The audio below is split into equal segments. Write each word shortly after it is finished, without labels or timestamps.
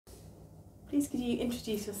Please could you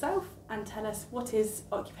introduce yourself and tell us what is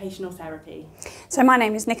occupational therapy? So my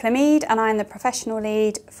name is Nicola Mead and I'm the professional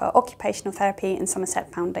lead for occupational therapy in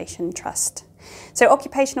Somerset Foundation Trust. So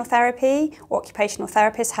occupational therapy or occupational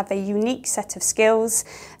therapists have a unique set of skills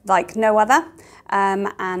like no other,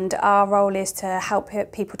 and our role is to help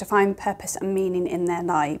people to find purpose and meaning in their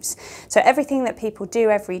lives. So everything that people do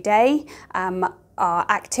every day are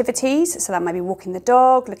activities, so that might be walking the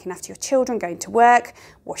dog, looking after your children, going to work,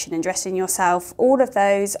 washing and dressing yourself. All of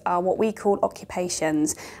those are what we call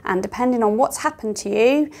occupations, and depending on what's happened to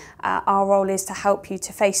you, our role is to help you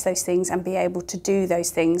to face those things and be able to do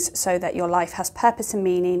those things so that your life has purpose and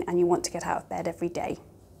meaning and you want to get out of bed every day.